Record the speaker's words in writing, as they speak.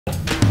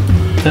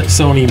That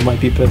Sony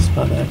might be pissed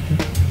about that.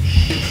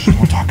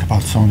 Don't talk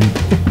about Sony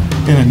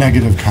in a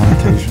negative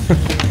connotation.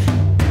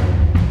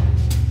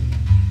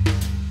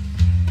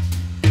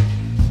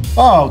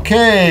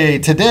 Okay,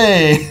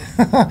 today,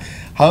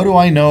 how do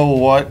I know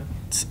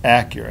what's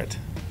accurate?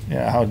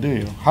 Yeah, how do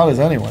you? How does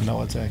anyone know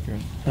what's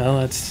accurate? Well,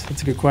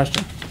 that's a good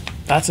question.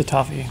 That's a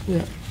toughie.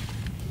 Yeah.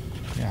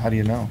 Yeah, how do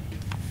you know?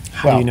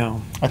 How do you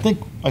know? I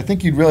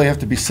think you'd really have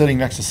to be sitting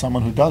next to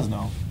someone who does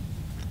know,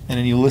 and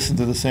then you listen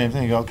to the same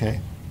thing. You go, okay,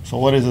 so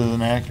what is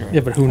inaccurate?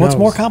 Yeah, but who knows? Well, it's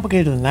more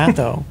complicated than that,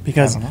 though,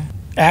 because I don't know.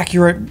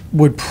 accurate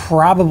would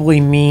probably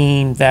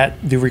mean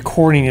that the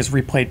recording is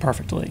replayed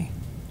perfectly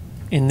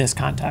in this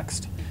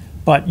context.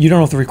 But you don't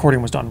know if the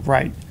recording was done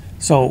right.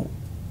 So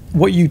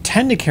what you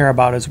tend to care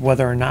about is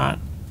whether or not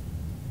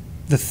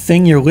the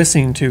thing you're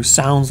listening to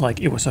sounds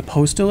like it was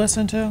supposed to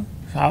listen to,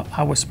 how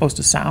it was supposed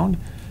to sound.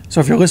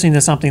 So if you're listening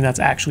to something that's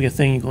actually a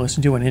thing you can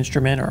listen to, an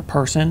instrument or a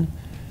person,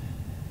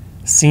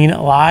 seeing it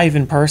live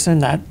in person,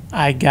 that,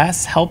 I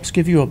guess, helps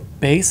give you a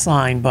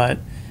baseline, but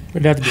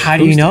how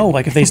do you know?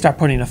 Like, if they start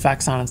putting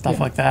effects on and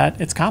stuff like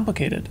that, it's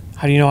complicated.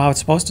 How do you know how it's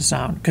supposed to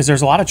sound? Because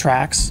there's a lot of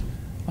tracks,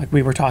 like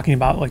we were talking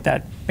about, like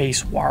that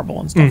bass warble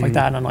and stuff like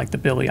that on like the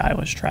Billie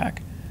Eilish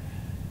track.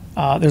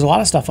 There's a lot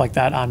of stuff like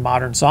that on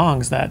modern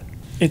songs that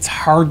it's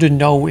hard to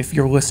know if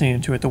you're listening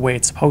to it the way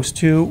it's supposed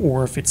to,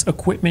 or if it's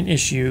equipment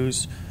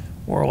issues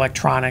or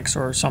electronics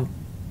or some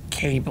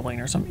cabling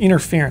or some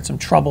interference, some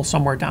trouble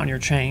somewhere down your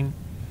chain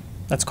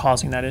that's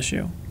causing that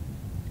issue.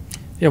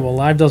 Yeah, well,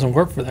 live doesn't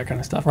work for that kind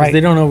of stuff. Right.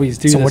 They don't always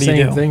do the what do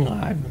you same do? thing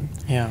live.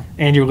 Yeah.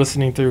 And you're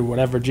listening through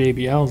whatever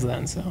JBL's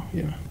then, so,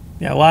 yeah.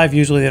 Yeah, live,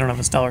 usually they don't have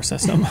a stellar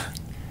system.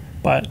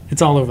 But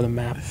It's all over the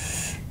map.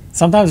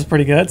 sometimes it's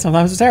pretty good,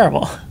 sometimes it's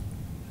terrible.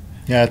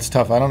 Yeah, it's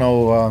tough. I don't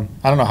know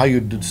how you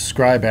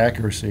describe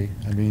accuracy.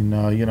 I mean,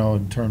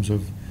 in terms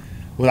of,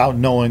 without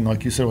knowing,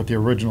 like you said, what the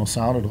original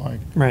sounded like.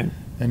 Right.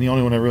 And the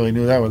only one that really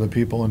knew that were the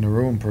people in the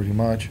room, pretty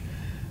much.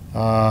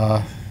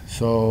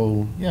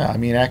 So yeah, I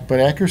mean, but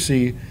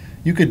accuracy,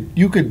 you could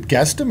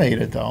guesstimate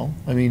it though.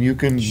 I mean, you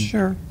can.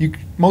 Sure. I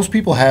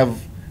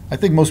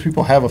think most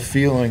people have a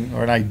feeling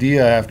or an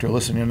idea after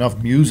listening to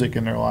enough music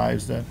in their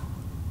lives that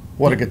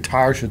what a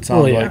guitar should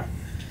sound like,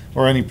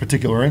 or any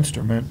particular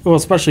instrument. Well,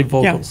 especially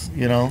vocals.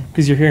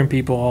 Because you're hearing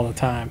people all the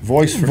time.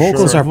 Voice for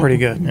Vocals sure. are pretty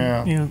good.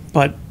 Yeah.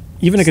 But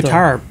even a Still.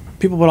 guitar,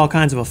 people put all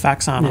kinds of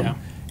effects on them. Yeah.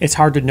 It's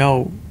hard to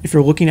know if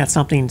you're looking at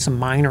something, some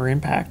minor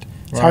impact.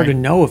 It's hard to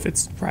know if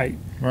it's right.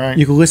 Right.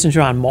 You can listen to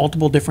it on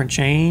multiple different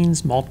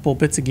chains, multiple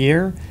bits of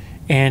gear,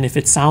 and if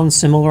it sounds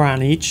similar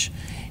on each,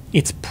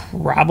 it's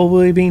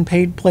probably being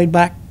played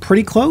back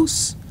pretty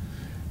close,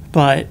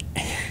 but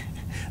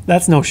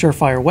that's no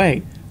surefire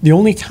way. The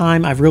only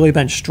time I've really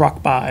been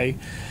struck by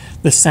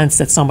the sense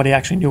that somebody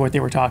actually knew what they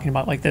were talking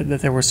about, like that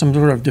there was some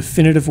sort of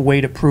definitive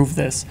way to prove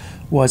this,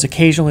 was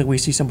occasionally we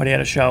see somebody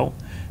at a show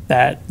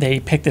that they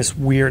pick this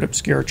weird,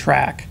 obscure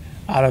track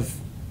out of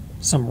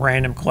some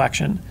random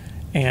collection,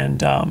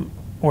 and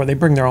or they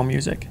bring their own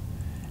music,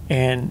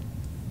 and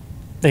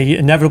they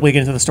inevitably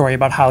get into the story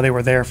about how they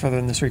were there for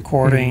this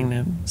recording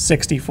in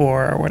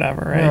 '64 or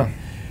whatever, right? Yeah.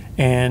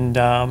 And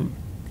Of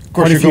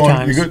course, quite a few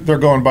times, they're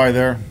going by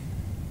their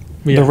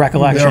the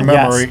recollection, their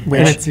memory. yes,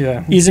 which It's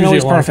isn't usually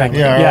always a long perfect. time.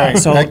 Yeah, right.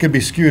 So that could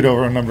be skewed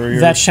over a number of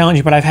years. that's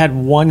challenging. But I've had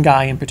one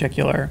guy in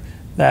particular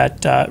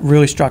that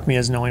really struck me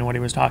as knowing what he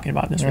was talking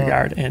about in this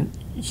regard, and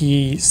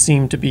he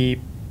seemed to be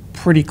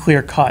pretty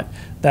clear cut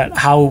that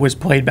how it was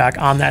played back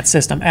on that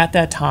system at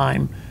that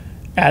time.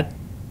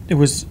 It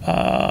was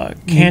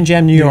Can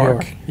Jam New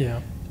York. Yeah.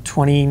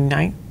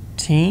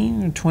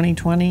 2019 or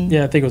 2020.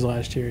 Yeah, I think it was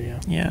last year, yeah.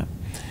 Yeah.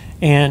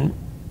 And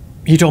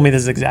he told me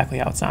this is exactly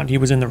how it sounded. He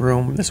was in the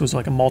room. This was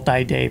like a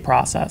multi-day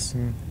process.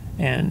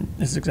 And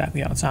this is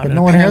exactly how it sounded. But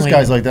no one has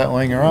guys like that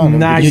laying around.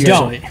 Not You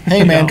usually. don't.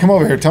 Hey, man, come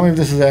over here. Tell me if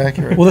this is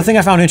accurate. Well, the thing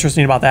I found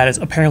interesting about that is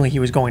apparently he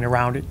was going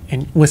around it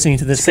and listening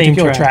to this Same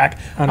particular track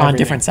track on on everything.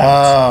 different sounds.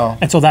 Oh.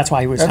 And so that's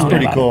why he was That's telling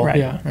me pretty about cool. it. Right.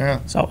 Yeah. Yeah.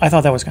 So I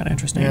thought that was kind of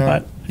interesting. Yeah.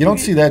 But You don't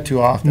see that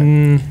too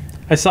often.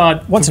 I saw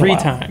it Once in a 3 while.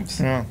 times.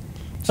 Yeah.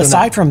 So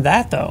aside from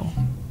that, though,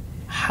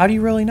 how do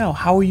you really know?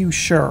 How are you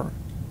sure?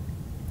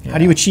 How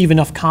do you achieve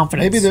enough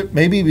confidence?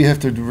 Maybe we have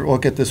to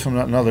look at this from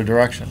another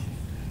direction.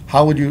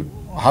 How would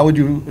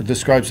you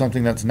describe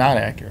something that's not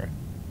accurate?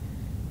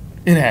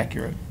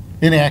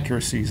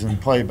 Inaccuracies in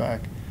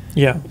playback.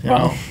 Yeah. You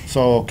know?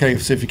 So okay,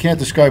 so if you can't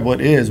describe what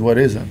is, what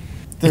isn't.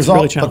 There's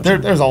really but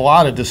there's a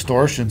lot of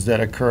distortions that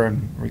occur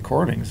in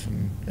recordings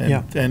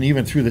and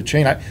even through the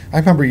chain. I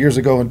remember years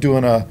ago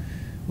doing a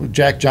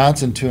Jack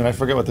Johnson tune. I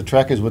forget what the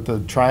track is with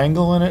the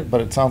triangle in it,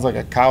 but it sounds like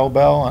a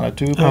cowbell on a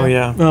tube. Oh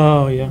yeah.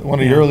 Oh, yeah. One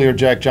of the earlier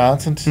Jack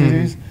Johnson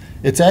CDs.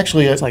 It's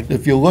actually,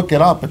 if you look it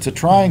up, it's a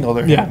triangle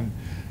there. Yeah.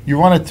 You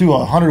run it through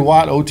a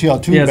 100-watt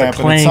OTL tube Yeah, it's a amp,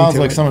 and it clang sounds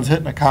to like it. someone's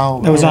hitting a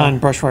cowbell. That was on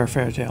Brushfire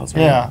Fairy Tales,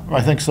 right? Yeah,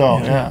 I think so.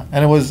 Yeah,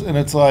 and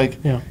it's like,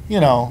 Yeah. you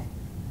know,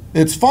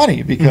 it's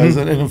funny because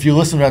and if you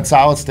listen to that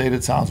solid state,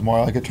 it sounds more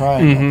like a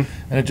triangle,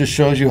 and it just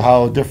shows you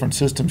how different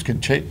systems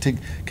can take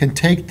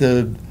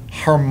the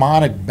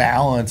harmonic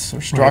balance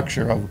or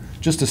structure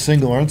just a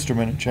single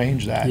instrument and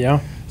change that.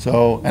 Yeah.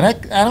 So, and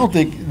I don't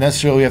think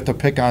necessarily you have to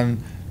pick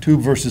on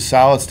tube versus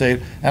solid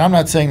state. And I'm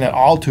not saying that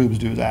all tubes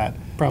do that.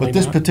 Probably but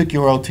this not.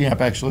 particular LT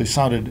amp actually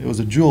sounded, it was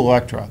a Jewel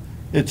Electra.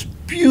 It's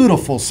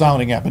beautiful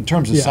sounding amp in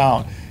terms of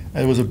sound.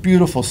 It was a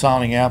beautiful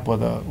sounding amp with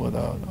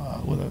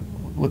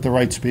the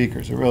right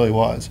speakers. It really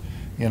was.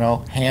 You know,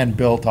 hand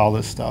built, all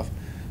this stuff.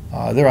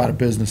 They're out of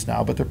business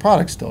now, but their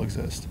products still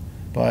exist.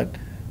 But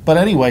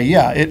anyway,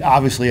 yeah, it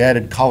obviously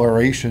added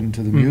coloration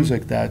to the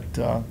music that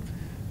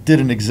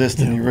didn't exist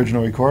in the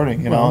original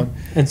recording. You know,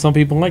 and some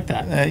people like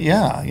that.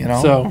 Yeah, you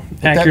know. So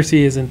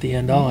accuracy isn't the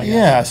end all. I guess.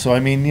 Yeah, so I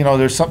mean, you know,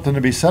 there's something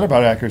to be said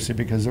about accuracy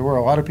because there were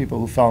a lot of people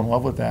who fell in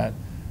love with that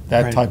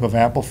type of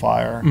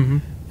amplifier,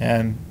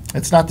 and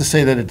it's not to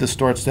say that it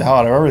distorts the hell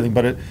out of everything,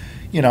 but it,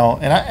 you know,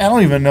 and I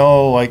don't even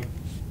know, like,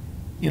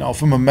 you know,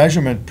 from a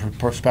measurement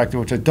perspective,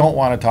 which I don't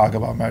want to talk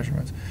about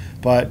measurements,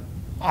 but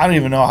I don't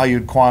even know how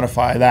you'd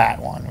quantify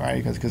that one,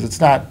 right? Because it's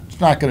not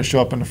going to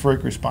show up in the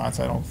freak response,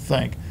 I don't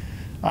think.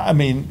 I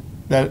mean,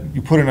 that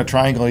you put in a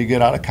triangle, you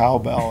get out a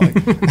cowbell.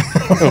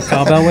 Like,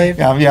 cowbell wave?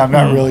 Yeah, I'm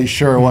not really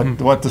sure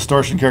what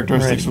distortion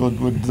characteristics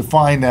would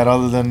define that,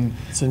 other than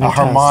a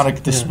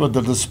harmonic,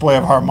 the display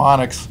of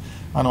harmonics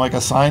on like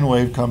a sine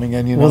wave coming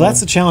in. You know? Well,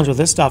 that's the challenge with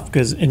this stuff,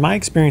 because in my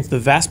experience, the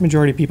vast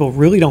majority of people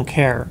really don't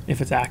care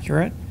if it's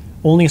accurate.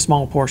 Only a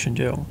small portion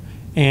do.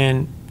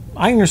 And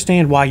I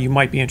understand why you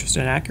might be interested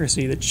in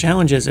accuracy. The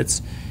challenge is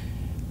it's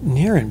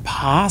near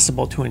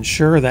impossible to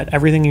ensure that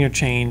everything in your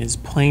chain is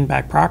playing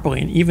back properly.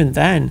 And even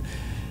then,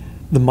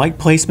 the mic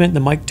placement,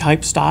 the mic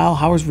type style,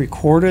 how it's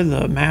recorded,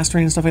 the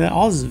mastering and stuff like that,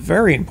 all this is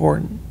very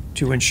important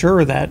to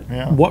ensure that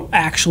what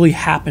actually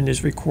happened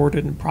is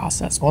recorded and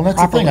processed Well, that's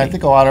properly. the thing. I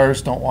think a lot of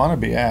artists don't want to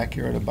be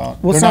accurate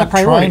about. Well, it's they're not a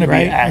priority, trying to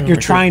right? be accurate. You're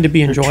trying to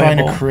be enjoyable. They're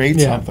trying to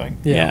create something.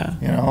 Yeah.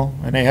 You know,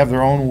 and they have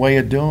their own way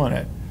of doing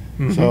it.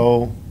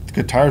 So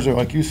guitars are,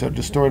 like you said,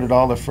 distorted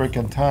all the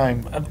freaking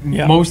time.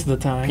 Most of the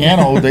time.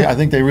 Piano, I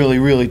think they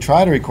really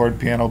try to record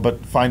piano,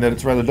 but find that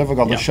it's rather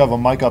difficult to shove a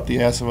mic up the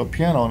ass of a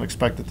piano and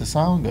expect it to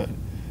sound good.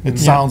 It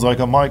sounds like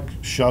a mic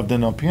shoved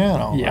in a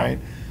piano, right?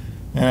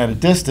 And at a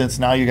distance,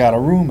 now you got a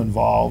room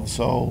involved.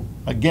 So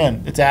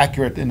again, it's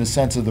accurate in the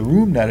sense of the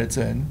room that it's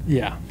in.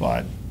 Yeah.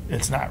 But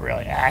it's not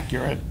really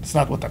accurate. It's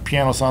not what the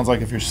piano sounds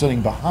like if you're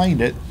sitting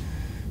behind it.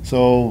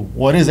 So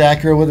what is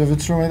accurate with an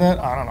instrument like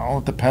that? I don't know.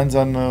 It depends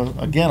on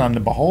the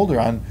beholder,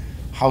 on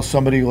how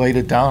somebody laid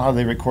it down, how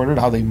they recorded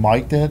it, how they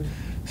mic'd it.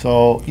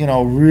 So, you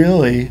know,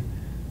 really,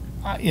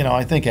 you know,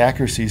 I think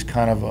accuracy is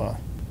kind of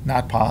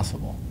not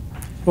possible.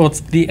 Well,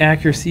 it's the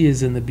accuracy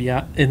is in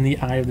the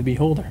eye of the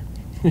beholder.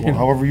 Well,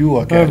 however you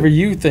look at it. However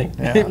you think.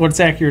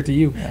 What's accurate to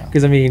you?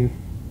 Because, I mean,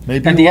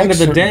 maybe at the end of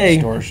the day,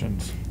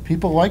 distortions.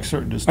 People like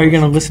certain distortions. Are you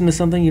going to listen to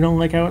something you don't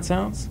like how it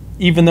sounds?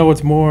 Even though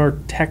it's more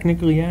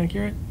technically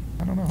accurate?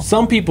 I don't know.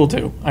 Some people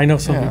do. I know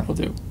some people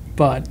do.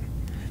 But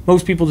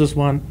most people just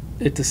want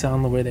it to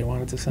sound the way they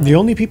want it to sound. The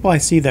only people I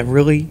see that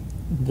really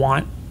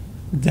want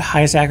the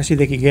highest accuracy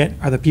they could get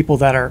are the people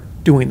that are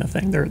doing the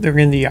thing. They're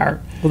in the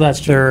art. Well, that's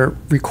true. They're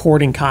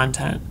recording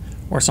content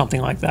or something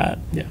like that.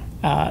 Yeah.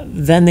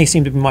 Then they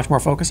seem to be much more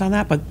focused on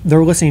that, but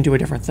they're listening to a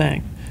different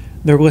thing.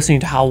 They're listening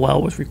to how well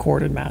it was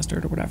recorded,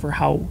 mastered, or whatever,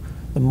 how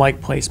the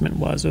mic placement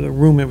was, or the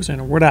room it was in,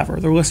 or whatever.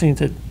 They're listening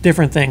to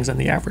different things than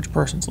the average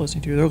person's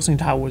listening to. They're listening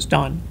to how it was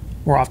done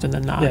more often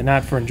than not. Yeah,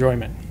 not for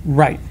enjoyment.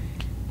 Right.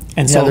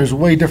 And so there's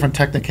way different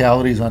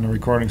technicalities on the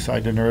recording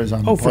side than there is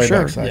on the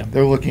playback side. Yeah.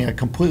 They're looking at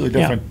completely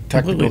different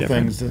technical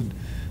things than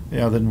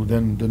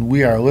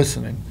we are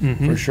listening,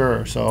 for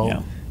sure.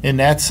 So in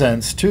that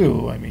sense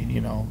too, I mean, you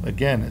know,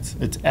 again,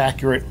 it's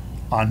accurate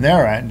on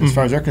their end as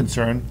far as they're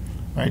concerned,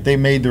 right? They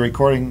made the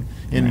recording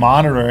in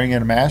monitoring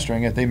and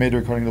mastering it. They made the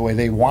recording the way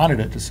they wanted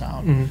it to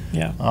sound.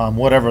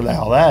 Whatever the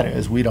hell that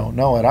is, we don't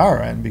know at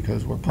our end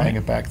because we're playing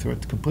it back through a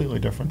completely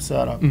different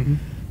setup.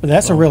 But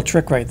that's a real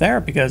trick right there,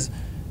 because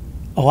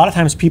a lot of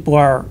times people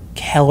are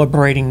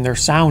calibrating their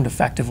sound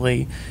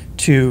effectively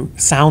to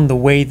sound the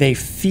way they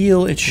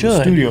feel it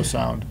should. Studio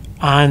sound.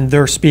 On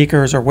their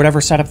speakers or whatever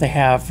setup they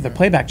have for their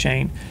playback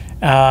chain.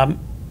 And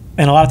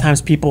a lot of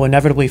times people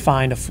inevitably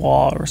find a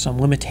flaw or some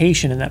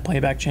limitation in that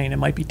playback chain. It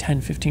might be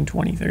 10, 15,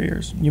 20, 30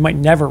 years. You might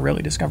never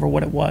really discover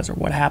what it was or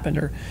what happened,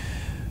 or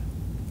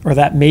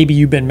that maybe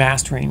you've been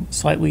mastering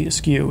slightly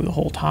askew the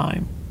whole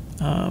time.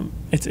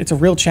 It's a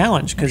real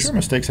challenge, because sure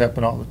mistakes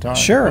happen all the time.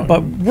 Sure,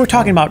 but we're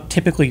talking about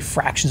typically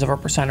fractions of a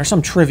percent or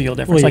some trivial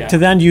difference. Like to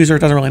the end user, it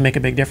doesn't really make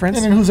a big difference.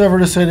 And then who's ever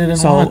to say they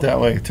didn't want it that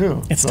way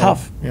too? It's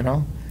tough, you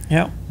know.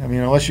 Yeah. I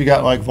mean, unless you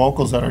got like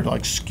vocals that are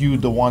like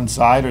skewed to one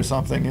side or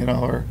something, you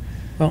know, or.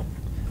 Well,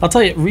 I'll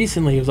tell you,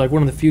 recently it was like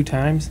one of the few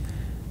times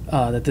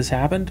that this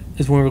happened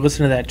is when we were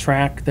listening to that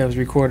track that was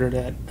recorded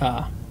at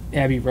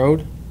Abbey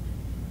Road.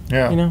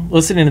 Yeah. You know,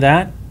 listening to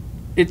that,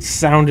 it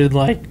sounded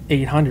like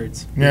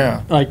 800s.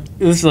 Yeah.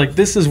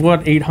 This is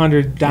what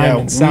 800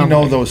 diamonds sound we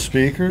know like. those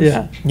speakers.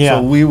 Yeah.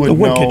 So we would the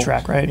know. Woodkit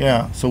track, right?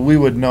 Yeah. So we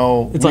would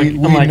know. It's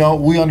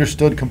we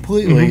understood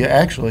completely.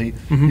 Actually,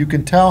 you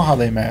can tell how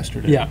they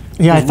mastered it. Yeah.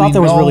 Yeah, I 'Cause thought we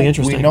that was really know-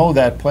 interesting. We know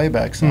that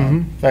playback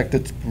sound. In fact,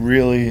 it's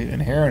really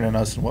inherent in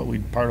us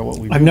and part of what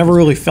we do. I've never 'cause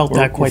really felt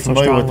that we're quite so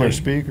familiar strongly. with their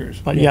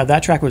speakers. But yeah,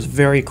 that track was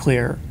very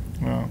clear.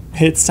 Yeah.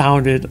 It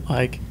sounded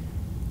like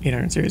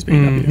 800 series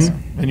BMWs.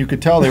 And you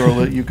could tell they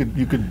were. You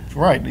could.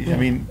 Right. I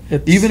mean,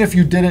 It's- even if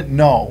you didn't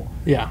know,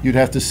 Yeah. you'd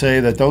have to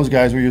say that those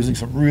guys were using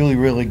some really,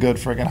 really good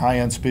friggin'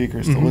 high-end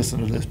speakers to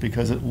listen to this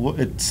because it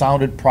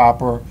sounded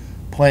proper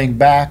playing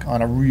back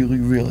on a really,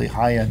 really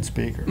high-end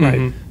speaker. Right.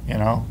 You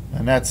know,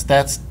 and that's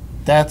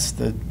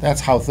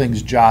how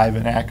things jive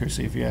in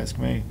accuracy, if you ask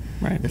me.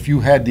 Right. If you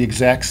had the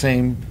exact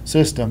same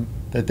system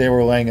that they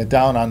were laying it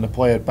down on to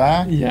play it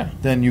back, Yeah.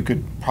 then you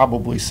could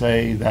probably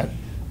say that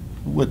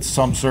with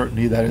some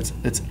certainty that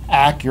it's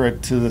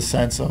accurate to the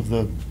sense of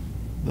the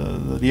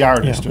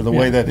artist Yeah, or the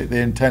way that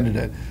they intended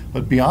it.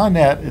 But beyond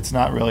that, it's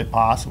not really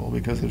possible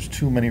because there's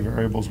too many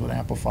variables with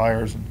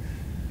amplifiers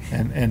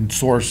and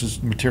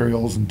sources,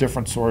 materials, and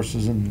different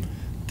sources and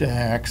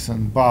DACs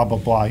and blah blah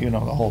blah. You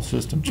know, the whole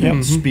system.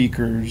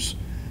 Speakers.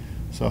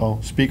 So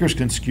speakers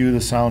can skew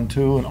the sound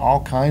too in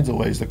all kinds of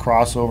ways. The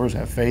crossovers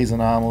have phase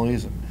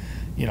anomalies, and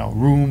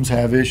rooms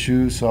have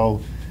issues.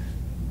 So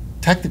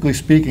technically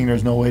speaking,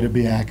 there's no way to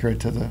be accurate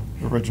to the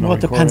original. Well,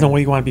 it depends on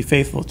what you want to be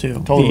faithful to.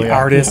 Totally, the yeah.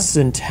 artist's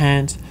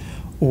intent,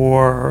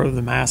 or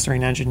the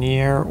mastering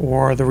engineer,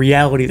 or the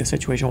reality of the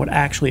situation, what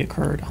actually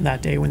occurred on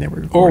that day when they were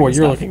recording Or what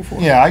you're stuff. looking for.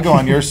 Yeah, I go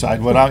on your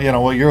side. What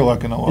you're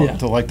looking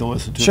to like to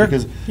listen to, Sure.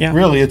 because Yeah.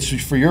 really it's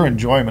for your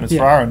enjoyment. It's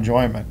for Yeah. our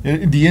enjoyment,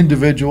 the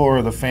individual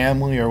or the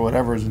family or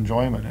whatever's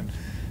enjoyment, and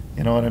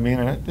you know what I mean.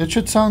 And it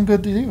should sound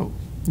good to you.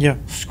 Yeah.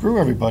 Screw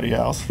everybody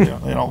else. They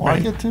don't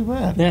like it. Too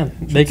bad. Yeah,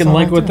 Should they can sound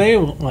like what that. they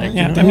like.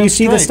 Yeah, you know? I mean, you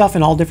see straight. this stuff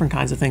in all different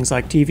kinds of things,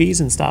 like TVs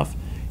and stuff.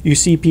 You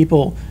see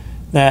people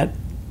that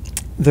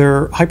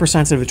they're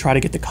hypersensitive to try to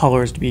get the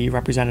colors to be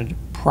represented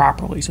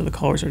properly, so the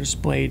colors are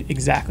displayed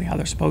exactly how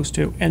they're supposed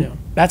to. And Yeah.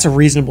 that's a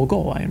reasonable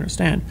goal, I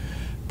understand.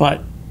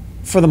 But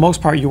for the most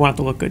part, you want it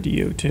to look good to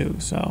you, too.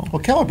 So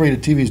Well,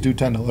 calibrated TVs do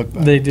tend to look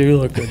better. They do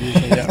look good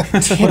usually, yeah. But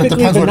it typically, depends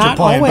but what you're not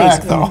playing always.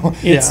 back, though.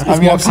 It's, Yeah. it's I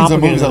mean, more I've seen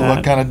some movies complicated that than look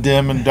that. kind of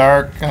dim and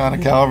dark on a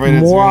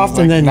calibrated. More TV, often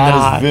like than not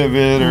not, as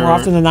vivid. more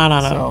often than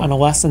not, so, on a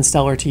less than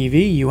stellar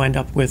TV, you end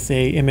up with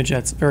a image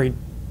that's very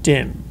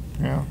dim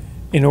yeah.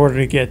 in order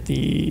to get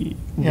the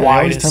Yeah, they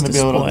always widest tend to be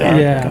a little display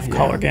darker. Yeah, of yeah.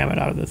 color gamut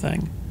out of the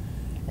thing.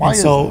 Why And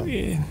is so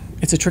that?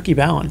 it's a tricky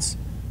balance.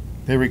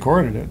 They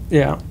recorded it.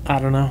 Yeah, I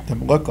don't know.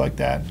 Them look like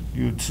that.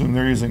 You'd assume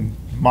they're using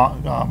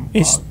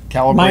It's,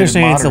 calibrated my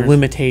understanding is the monitors.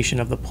 limitation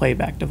of the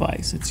playback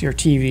device. It's your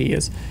TV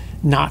is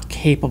not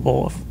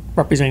capable of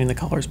representing the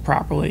colors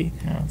properly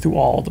Yeah. through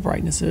all the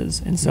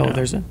brightnesses, and so Yeah.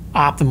 there's an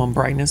optimum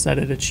brightness that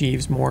it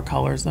achieves more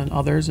colors than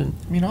others, and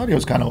I mean,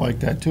 audio's kind of like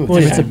that too.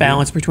 it's yeah. a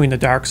balance between the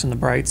darks and the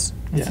brights.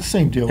 It's the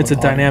same deal. It's a with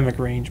audio. dynamic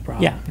range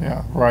problem. Yeah,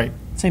 Yeah, right.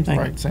 same thing.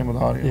 Right. Same with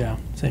audio. Yeah,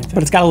 same thing.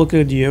 But it's got to look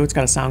good to you. It's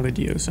got to sound good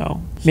to you.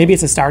 So maybe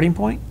it's a starting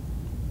point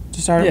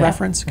to start at Yeah.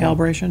 reference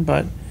calibration,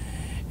 but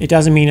it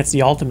doesn't mean it's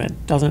the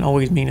ultimate. Doesn't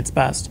always mean it's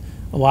best.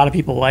 A lot of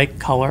people like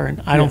color,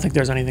 and I don't Yeah. think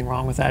there's anything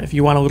wrong with that. If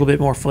you want a little bit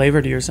more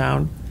flavor to your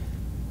sound,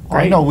 Well,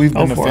 I great, know we've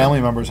go been to for it.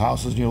 family members'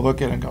 houses and you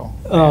look at it and go,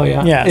 Oh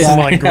yeah. Yeah, yeah. some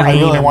like green I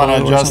really or want to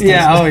blue or adjust something. this.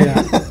 Yeah, oh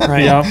yeah.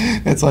 Right. Yep.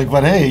 It's like,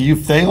 but hey,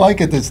 if they like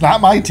it, it's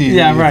not my TV.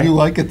 Yeah, right. If you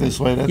like it this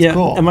way, that's Yeah,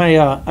 cool. and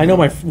I know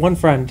my one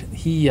friend.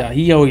 He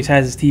always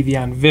has his TV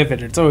on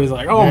vivid. It's always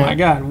like, oh Yeah. my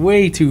god,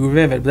 way too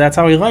vivid. But that's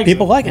how he likes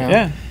People it. like it, Yeah.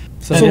 yeah.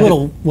 So It's a yeah.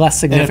 little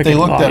less And if significant. they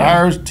looked at audio.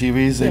 our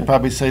TVs, they'd Yeah.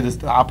 probably say this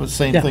the opposite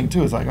same Yeah. thing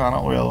too. It's like, I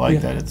don't really like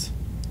Yeah. that.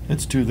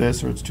 It's too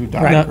this or it's too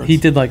dark. Right. or No, he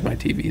it's- did like my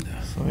TV though.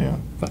 So yeah.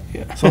 But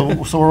yeah.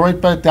 So we're right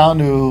back down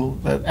to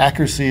that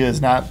accuracy is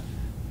not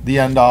the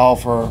end all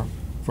for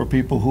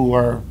people who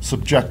are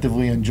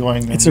subjectively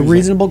enjoying their It's a music.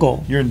 reasonable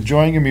goal. You're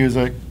enjoying your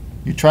music.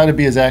 You try to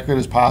be as accurate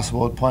as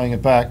possible at playing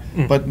it back,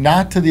 Mm. but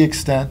not to the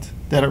extent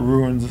that it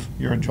ruins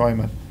your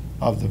enjoyment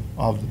of the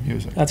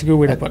music. That's a good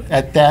way to put it.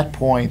 At that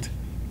point,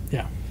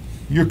 Yeah.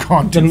 you're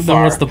gone too Then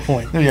far. what's the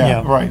point? Yeah,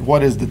 Yeah. right.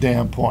 What is the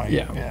damn point?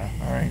 Yeah. Yeah.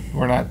 All right.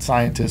 We're not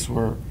scientists.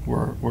 We're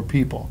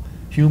people.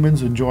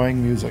 Humans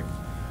enjoying music.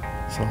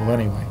 So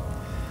anyway,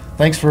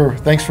 thanks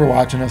for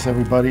watching us,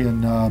 everybody,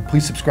 and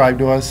please subscribe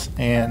to us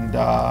and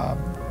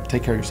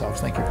take care of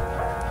yourselves. Thank you.